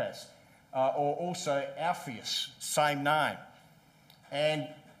Cleopas, or also Alphaeus, same name. And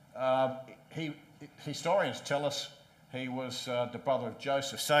historians tell us he was the brother of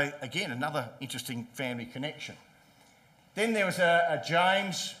Joseph. So again, another interesting family connection. Then there was a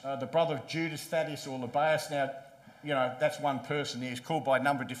James, the brother of Judas, Thaddeus, or Lebbaeus. Now, that's one person there. He's called by a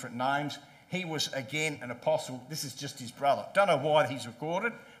number of different names. He was, again, an apostle. This is just his brother. Don't know why he's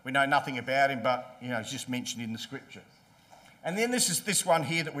recorded. We know nothing about him, but, he's just mentioned in the scripture. And then this one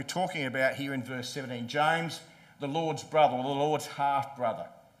here that we're talking about here in verse 17. James, the Lord's brother, or the Lord's half-brother.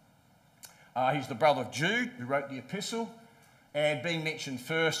 He's the brother of Jude, who wrote the epistle. And being mentioned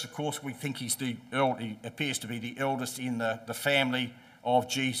first, of course, we think he appears to be the eldest in the family of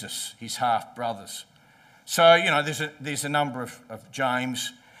Jesus, his half-brothers. So, there's a number of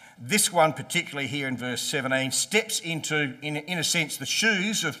James. This one particularly here in verse 17 steps into, in a sense, the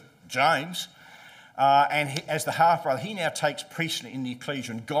shoes of James. And as the half-brother, he now takes precedent in the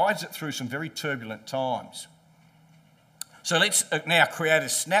ecclesia and guides it through some very turbulent times. So let's now create a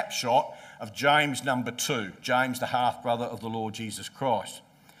snapshot of James number 2, James the half-brother of the Lord Jesus Christ.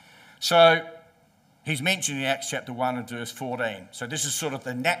 So he's mentioned in Acts chapter 1 and verse 14. So this is sort of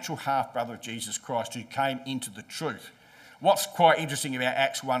the natural half-brother of Jesus Christ who came into the truth. What's quite interesting about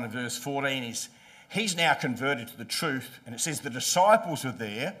Acts 1 and verse 14 is he's now converted to the truth, and it says the disciples are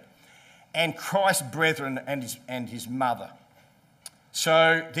there and Christ's brethren and his mother.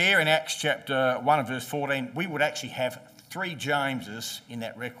 So there in Acts chapter 1 and verse 14, we would actually have 3 Jameses in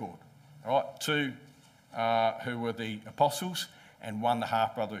that record. All right, 2 who were the apostles and 1 the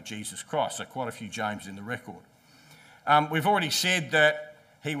half-brother of Jesus Christ. So quite a few James in the record. We've already said that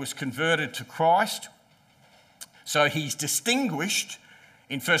he was converted to Christ. So he's distinguished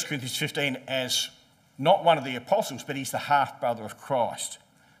in 1 Corinthians 15 as not one of the apostles, but he's the half-brother of Christ.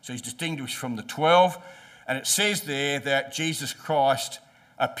 So he's distinguished from the 12. And it says there that Jesus Christ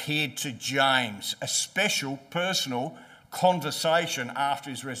appeared to James, a special personal conversation after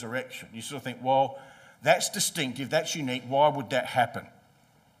his resurrection. You sort of think, well, that's distinctive, that's unique, why would that happen?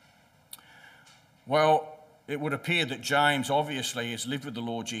 Well, it would appear that James obviously has lived with the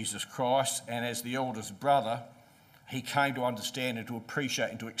Lord Jesus Christ, and as the eldest brother, he came to understand and to appreciate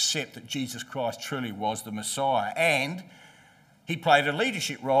and to accept that Jesus Christ truly was the Messiah. And he played a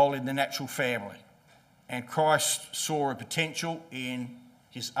leadership role in the natural family. And Christ saw a potential in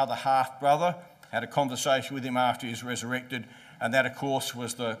his other half-brother, had a conversation with him after he was resurrected, and that, of course,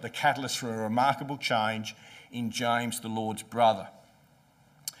 was the catalyst for a remarkable change in James, the Lord's brother.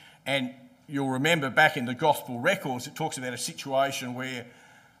 And you'll remember back in the gospel records, it talks about a situation where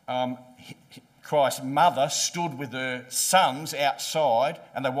Christ's mother stood with her sons outside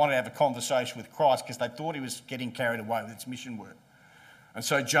and they wanted to have a conversation with Christ because they thought he was getting carried away with his mission work. And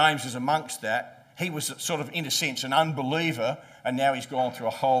so James is amongst that. He was sort of, in a sense, an unbeliever, and now he's gone through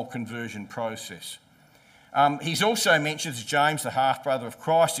a whole conversion process. He's also mentioned as James, the half-brother of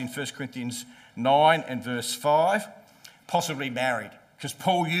Christ, in 1 Corinthians 9 and verse 5, possibly married, because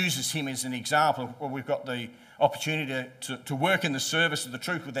Paul uses him as an example of where we've got the opportunity to work in the service of the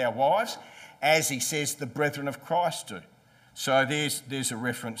truth with our wives, as he says the brethren of Christ do. So there's a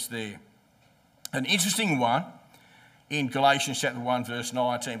reference there. An interesting one in Galatians chapter 1 verse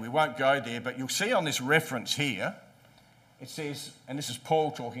 19. We won't go there, but you'll see on this reference here, it says, and this is Paul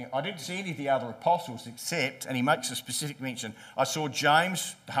talking, I didn't see any of the other apostles except, and he makes a specific mention, I saw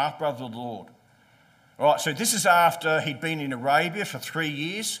James, the half-brother of the Lord. All right, so this is after he'd been in Arabia for 3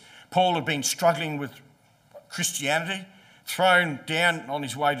 years. Paul had been struggling with Christianity, thrown down on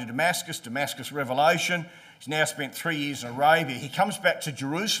his way to Damascus Revelation. He's now spent 3 years in Arabia. He comes back to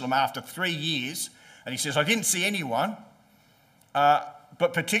Jerusalem after 3 years, and he says, I didn't see anyone.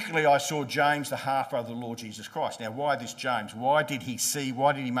 But particularly I saw James, the half-brother of the Lord Jesus Christ. Now, why this James? Why did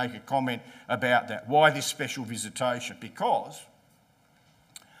he make a comment about that? Why this special visitation? Because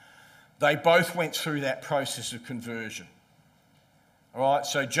they both went through that process of conversion. All right,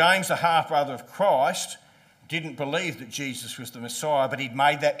 so James, the half-brother of Christ, didn't believe that Jesus was the Messiah, but he'd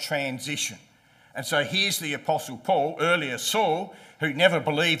made that transition. And so here's the Apostle Paul, earlier Saul, who never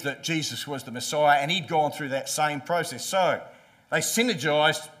believed that Jesus was the Messiah, and he'd gone through that same process. So they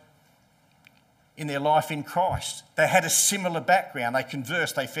synergised in their life in Christ. They had a similar background. They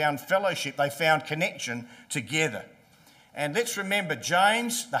conversed, they found fellowship, they found connection together. And let's remember,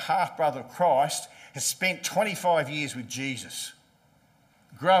 James, the half-brother of Christ, has spent 25 years with Jesus.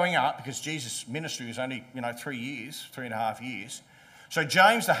 Growing up, because Jesus' ministry was only, 3.5 years. So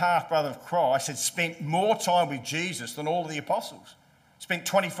James, the half-brother of Christ, had spent more time with Jesus than all of the apostles. Spent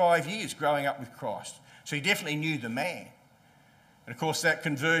 25 years growing up with Christ. So he definitely knew the man. And of course, that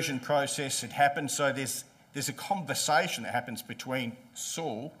conversion process had happened. So there's a conversation that happens between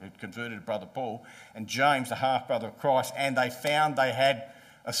Saul, who converted brother Paul, and James, the half-brother of Christ, and they found they had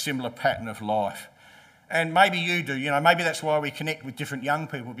a similar pattern of life. And maybe you do, maybe that's why we connect with different young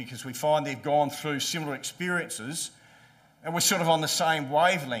people, because we find they've gone through similar experiences and we're sort of on the same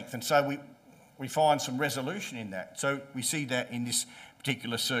wavelength. And so we find some resolution in that. So we see that in this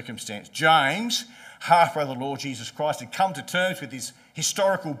particular circumstance. James, half-brother of the Lord Jesus Christ, had come to terms with his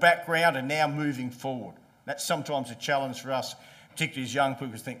historical background and now moving forward. That's sometimes a challenge for us, particularly as young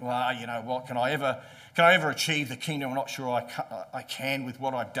people, to think, well, you know what, can I ever achieve the kingdom? I'm not sure I can with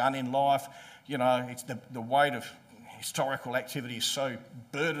what I've done in life. It's the weight of historical activity is so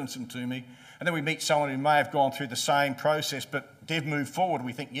burdensome to me. And then we meet someone who may have gone through the same process, but they've moved forward.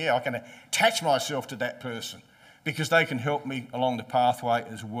 We think, yeah, I can attach myself to that person because they can help me along the pathway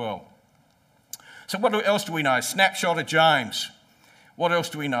as well. So what else do we know? Snapshot of James. What else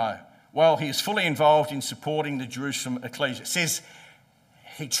do we know? Well, he is fully involved in supporting the Jerusalem ecclesia. It says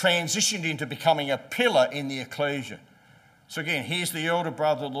he transitioned into becoming a pillar in the ecclesia. So again, here's the elder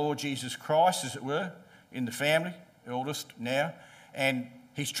brother of the Lord Jesus Christ, as it were, in the family, eldest now, and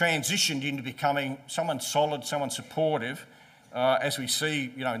he's transitioned into becoming someone solid, someone supportive, as we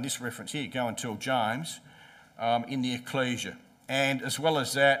see, in this reference here, go and tell James, in the ecclesia. And as well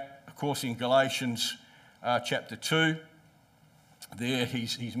as that, of course, in Galatians chapter 2, there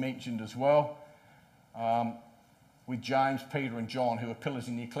he's mentioned as well, with James, Peter and John, who are pillars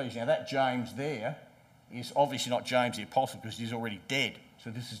in the ecclesia. Now that James there is obviously not James the Apostle because he's already dead. So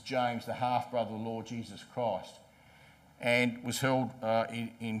this is James, the half-brother of the Lord Jesus Christ, and was held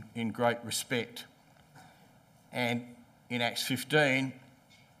in great respect. And in Acts 15,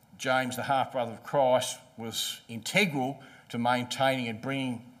 James, the half-brother of Christ, was integral to maintaining and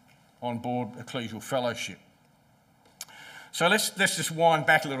bringing on board ecclesial fellowship. So let's just wind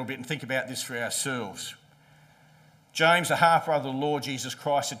back a little bit and think about this for ourselves. James, the half-brother of the Lord Jesus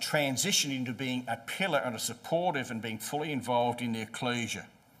Christ, had transitioned into being a pillar and a supportive and being fully involved in the ecclesia.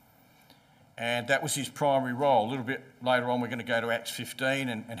 And that was his primary role. A little bit later on, we're going to go to Acts 15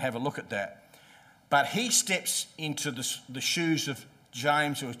 and have a look at that. But he steps into the shoes of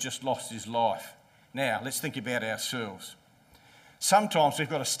James, who has just lost his life. Now, let's think about ourselves. Sometimes we've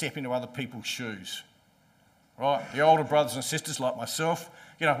got to step into other people's shoes. Right? The older brothers and sisters like myself,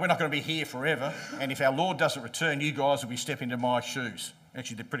 we're not going to be here forever. And if our Lord doesn't return, you guys will be stepping into my shoes.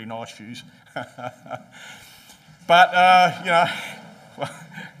 Actually, they're pretty nice shoes. But,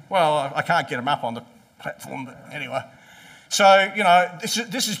 well, I can't get them up on the platform, but anyway. So,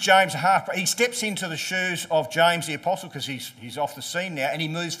 this is James, he steps into the shoes of James the Apostle because he's off the scene now and he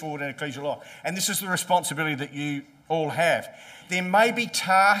moves forward in ecclesial life. And this is the responsibility that you all have. There may be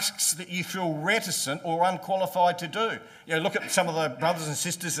tasks that you feel reticent or unqualified to do. Look at some of the brothers and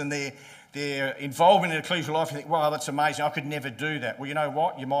sisters and their involvement in ecclesial life and think, wow, that's amazing, I could never do that. Well, you know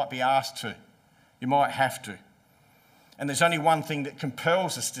what? You might be asked to. You might have to. And there's only one thing that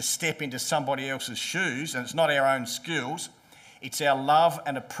compels us to step into somebody else's shoes, and it's not our own skills. It's our love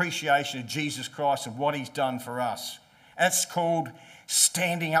and appreciation of Jesus Christ and what he's done for us. That's called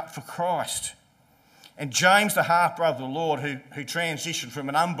standing up for Christ. And James, the half-brother of the Lord, who transitioned from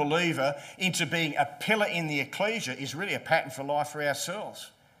an unbeliever into being a pillar in the ecclesia, is really a pattern for life for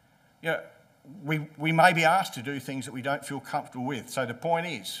ourselves. We may be asked to do things that we don't feel comfortable with. So the point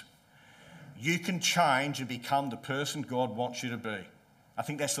is, you can change and become the person God wants you to be. I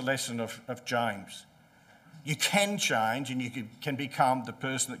think that's the lesson of James. You can change and you can become the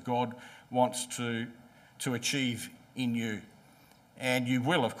person that God wants to achieve in you. And you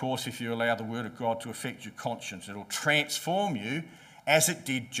will, of course, if you allow the Word of God to affect your conscience. It'll transform you as it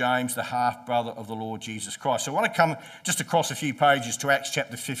did James, the half-brother of the Lord Jesus Christ. So I want to come just across a few pages to Acts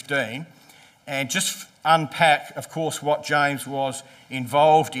chapter 15 and just unpack, of course, what James was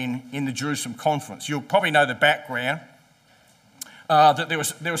involved in the Jerusalem conference. You'll probably know the background, that there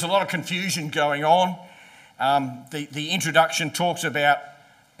was a lot of confusion going on. The introduction talks about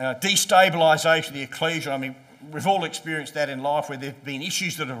destabilisation of the ecclesia. I mean, we've all experienced that in life where there have been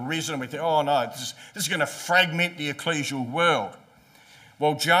issues that have arisen and we think, oh no, this is going to fragment the ecclesial world.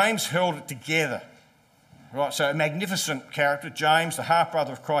 Well, James held it together. Right, so a magnificent character, James, the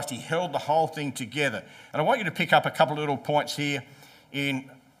half-brother of Christ, he held the whole thing together. And I want you to pick up a couple of little points here in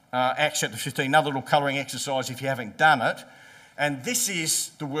Acts chapter 15, another little colouring exercise if you haven't done it. And this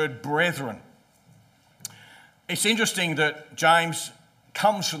is the word brethren. It's interesting that James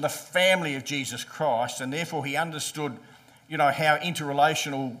comes from the family of Jesus Christ, and therefore he understood, how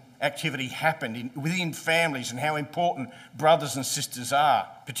interrelational activity happened within families and how important brothers and sisters are,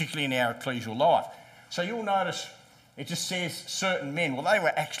 particularly in our ecclesial life. So you'll notice it just says certain men. Well, they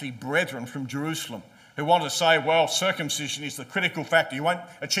were actually brethren from Jerusalem who wanted to say, well, circumcision is the critical factor. You won't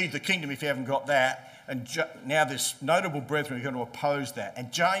achieve the kingdom if you haven't got that. And now there's notable brethren who are going to oppose that.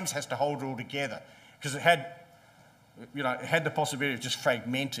 And James has to hold it all together because it had the possibility of just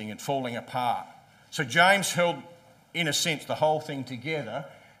fragmenting and falling apart. So James held, in a sense, the whole thing together.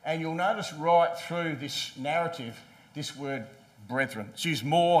 And you'll notice right through this narrative, this word brethren. It's used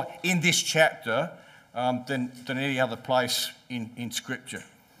more in this chapter than any other place in Scripture.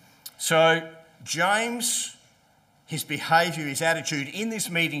 So James, his behaviour, his attitude in this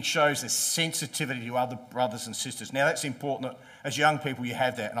meeting shows a sensitivity to other brothers and sisters. Now that's important that as young people you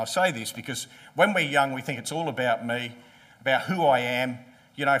have that. And I say this because when we're young we think it's all about me, about who I am.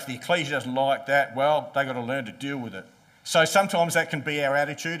 If the ecclesia doesn't like that, well, they've got to learn to deal with it. So sometimes that can be our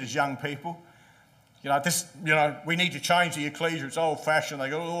attitude as young people. We need to change the ecclesia. It's old-fashioned.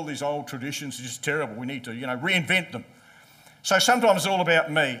 They've got all these old traditions. It's just terrible. We need to, reinvent them. So sometimes it's all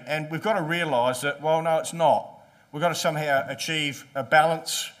about me. And we've got to realise that, well, no, it's not. We've got to somehow achieve a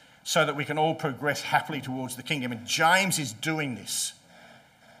balance so that we can all progress happily towards the kingdom. And James is doing this.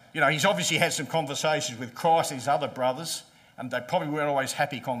 He's obviously had some conversations with Christ and his other brothers, and they probably weren't always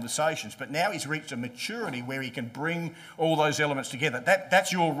happy conversations. But now he's reached a maturity where he can bring all those elements together.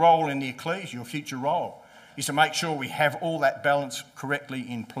 That's your role in the ecclesia, your future role, is to make sure we have all that balance correctly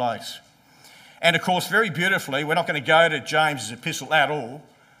in place. And of course, very beautifully, we're not going to go to James's epistle at all.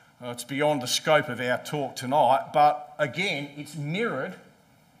 It's beyond the scope of our talk tonight. But again, it's mirrored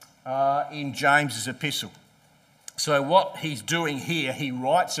in James's epistle. So what he's doing here, he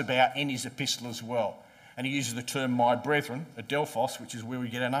writes about in his epistle as well. And he uses the term my brethren, Adelphos, which is where we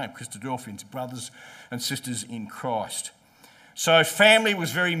get our name, Christadelphians, brothers and sisters in Christ. So family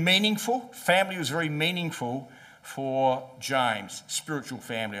was very meaningful. Family was very meaningful for James, spiritual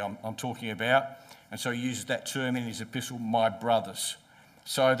family I'm talking about. And so he uses that term in his epistle, my brothers.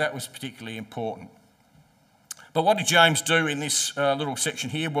 So that was particularly important. But what did James do in this little section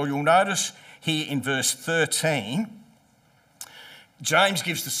here? Well, you'll notice here in verse 13, James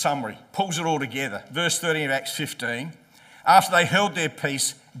gives the summary, pulls it all together. Verse 13 of Acts 15. After they held their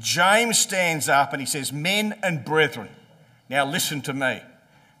peace, James stands up and he says, men and brethren, now listen to me.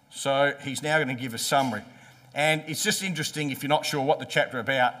 So he's now going to give a summary. And it's just interesting, if you're not sure what the chapter is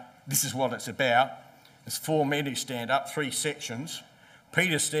about, this is what it's about. There's 4 men who stand up, 3 sections.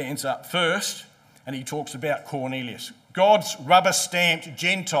 Peter stands up first and he talks about Cornelius. God's rubber-stamped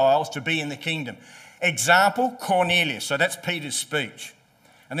Gentiles to be in the kingdom. Example, Cornelius. So that's Peter's speech.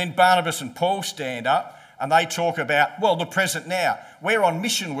 And then Barnabas and Paul stand up and they talk about, well, the present now. We're on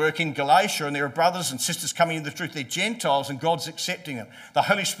mission work in Galatia and there are brothers and sisters coming into the truth. They're Gentiles and God's accepting them. The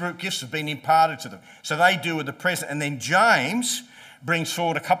Holy Spirit gifts have been imparted to them. So they do with the present. And then James brings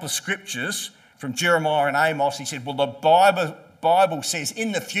forward a couple of scriptures from Jeremiah and Amos. He said, well, the Bible says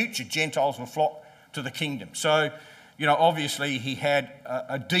in the future Gentiles will flock to the kingdom. So, obviously he had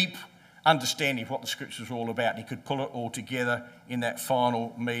a deep understanding of what the scriptures were all about. And he could pull it all together in that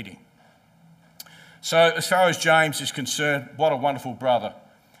final meeting. So as far as James is concerned, what a wonderful brother.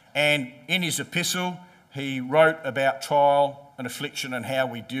 And in his epistle, he wrote about trial and affliction and how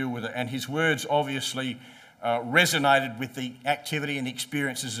we deal with it. And his words obviously resonated with the activity and the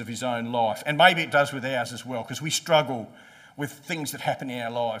experiences of his own life. And maybe it does with ours as well, because we struggle with things that happen in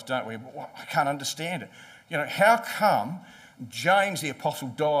our lives, don't we? I can't understand it. How come James the Apostle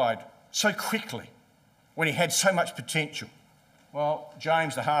died so quickly when he had so much potential? Well,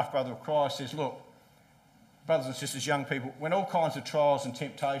 James, the half-brother of Christ, says, look, brothers and sisters, young people, when all kinds of trials and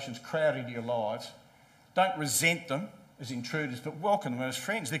temptations crowd into your lives, don't resent them as intruders, but welcome them as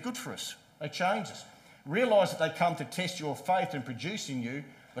friends. They're good for us. They change us. Realise that they come to test your faith and produce in you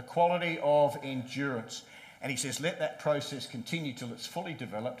the quality of endurance. And he says, let that process continue till it's fully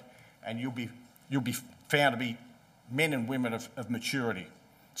developed, and you'll be found to be men and women of maturity.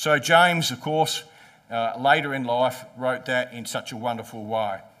 So James, of course, later in life wrote that in such a wonderful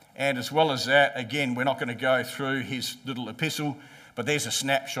way. And as well as that, again, we're not going to go through his little epistle, but there's a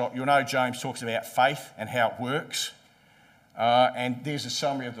snapshot. You'll know James talks about faith and how it works. And there's a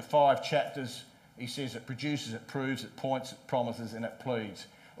summary of the 5 chapters. He says it produces, it proves, it points, it promises, and it pleads.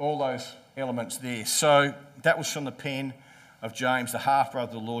 All those elements there. So that was from the pen of James, the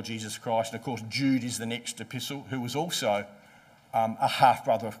half-brother of the Lord Jesus Christ. And of course, Jude is the next epistle, who was also a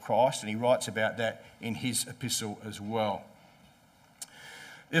half-brother of Christ, and he writes about that in his epistle as well.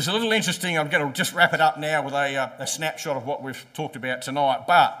 There's a little interesting, I'm going to just wrap it up now with a snapshot of what we've talked about tonight,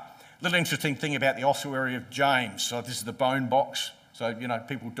 but a little interesting thing about the ossuary of James. So this is the bone box. So,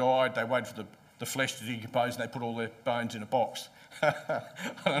 people died, they waited for the flesh to decompose, and they put all their bones in a box. I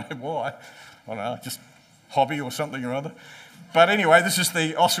don't know why. I don't know, just hobby or something or other. But anyway, this is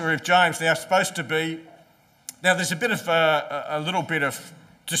the ossuary of James. Now, it's supposed to be... Now, there's a little bit of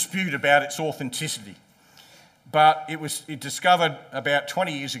dispute about its authenticity. But it discovered about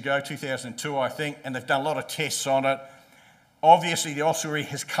 20 years ago, 2002, I think, and they've done a lot of tests on it. Obviously, the ossuary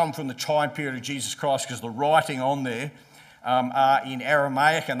has come from the time period of Jesus Christ because the writing on there are in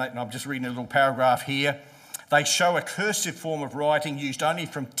Aramaic, and I'm just reading a little paragraph here. They show a cursive form of writing used only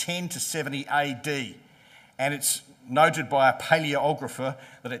from 10 to 70 AD, and it's noted by a paleographer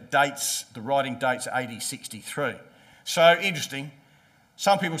that the writing dates AD 63. So, interesting.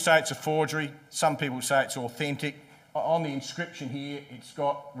 Some people say it's a forgery, some people say it's authentic. On the inscription here, it's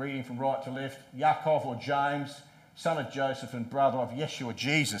got, reading from right to left, Yaakov or James, son of Joseph and brother of Yeshua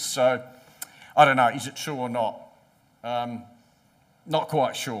Jesus. So, I don't know, is it true or not? Not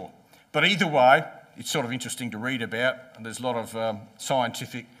quite sure. But either way, it's sort of interesting to read about, and there's a lot of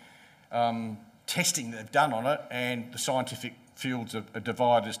scientific testing that they've done on it, and the scientific fields are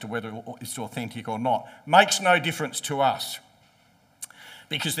divided as to whether it's authentic or not. Makes no difference to us.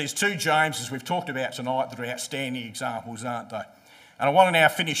 Because there's 2 Jameses we've talked about tonight that are outstanding examples, aren't they? And I want to now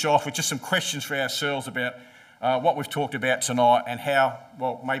finish off with just some questions for ourselves about what we've talked about tonight and how,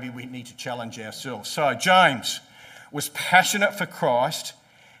 maybe we need to challenge ourselves. So, James was passionate for Christ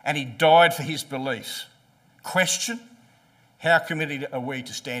and he died for his beliefs. Question, how committed are we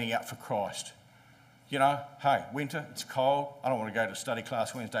to standing up for Christ? Hey, winter, it's cold, I don't want to go to study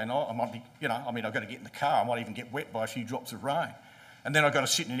class Wednesday night. I might be, I've got to get in the car, I might even get wet by a few drops of rain. And then I've got to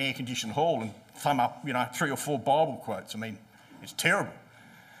sit in an air-conditioned hall and thumb up, 3 or 4 Bible quotes. It's terrible.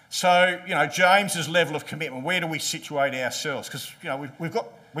 So, James's level of commitment, where do we situate ourselves? Because,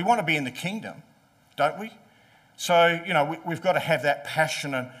 we want to be in the kingdom, don't we? So, we've got to have that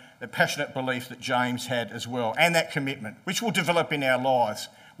passionate belief that James had as well, and that commitment, which will develop in our lives.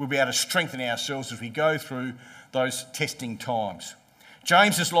 We'll be able to strengthen ourselves as we go through those testing times.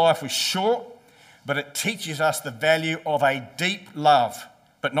 James's life was short, but it teaches us the value of a deep love,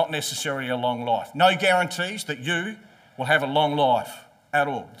 but not necessarily a long life. No guarantees that you will have a long life at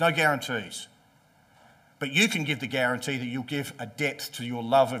all. No guarantees. But you can give the guarantee that you'll give a depth to your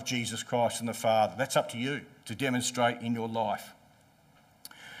love of Jesus Christ and the Father. That's up to you to demonstrate in your life.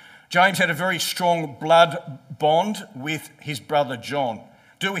 James had a very strong blood bond with his brother John.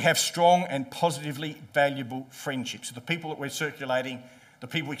 Do we have strong and positively valuable friendships? The people that we're circulating, the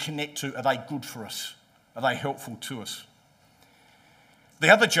people we connect to, are they good for us? Are they helpful to us? The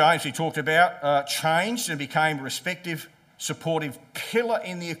other James we talked about changed and became a respective, supportive pillar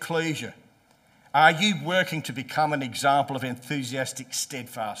in the ecclesia. Are you working to become an example of enthusiastic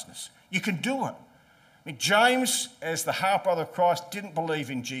steadfastness? You can do it. James, as the half-brother of Christ, didn't believe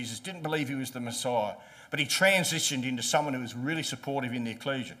in Jesus, didn't believe he was the Messiah, but he transitioned into someone who was really supportive in the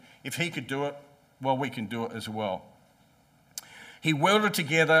ecclesia. If he could do it, we can do it as well. He welded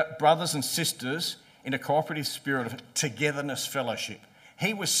together brothers and sisters in a cooperative spirit of togetherness fellowship.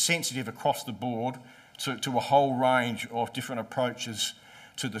 He was sensitive across the board to a whole range of different approaches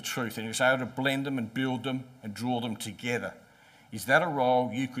to the truth, and he was able to blend them and build them and draw them together. Is that a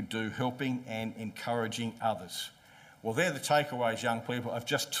role you could do, helping and encouraging others? Well, they're the takeaways, young people, of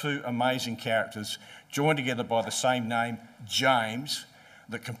just 2 amazing characters joined together by the same name, James,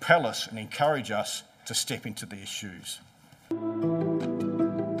 that compel us and encourage us to step into their shoes.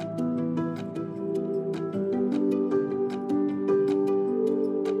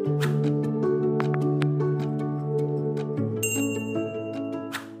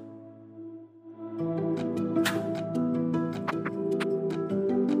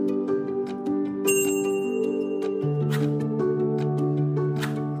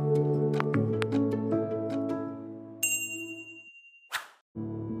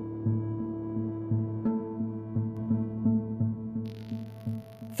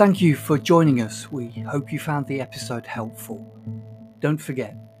 Thank you for joining us. We hope you found the episode helpful. Don't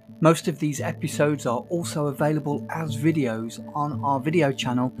forget, most of these episodes are also available as videos on our video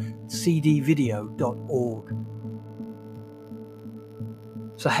channel, cdvideo.org.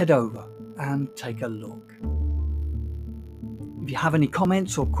 So head over and take a look. If you have any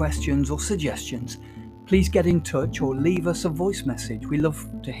comments or questions or suggestions, please get in touch or leave us a voice message. We love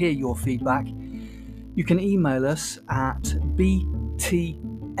to hear your feedback. You can email us at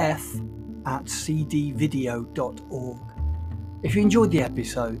btf@cdvideo.org. If you enjoyed the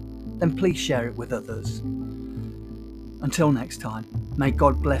episode, then please share it with others. Until next time, may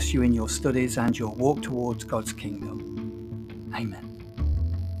God bless you in your studies and your walk towards God's kingdom. Amen.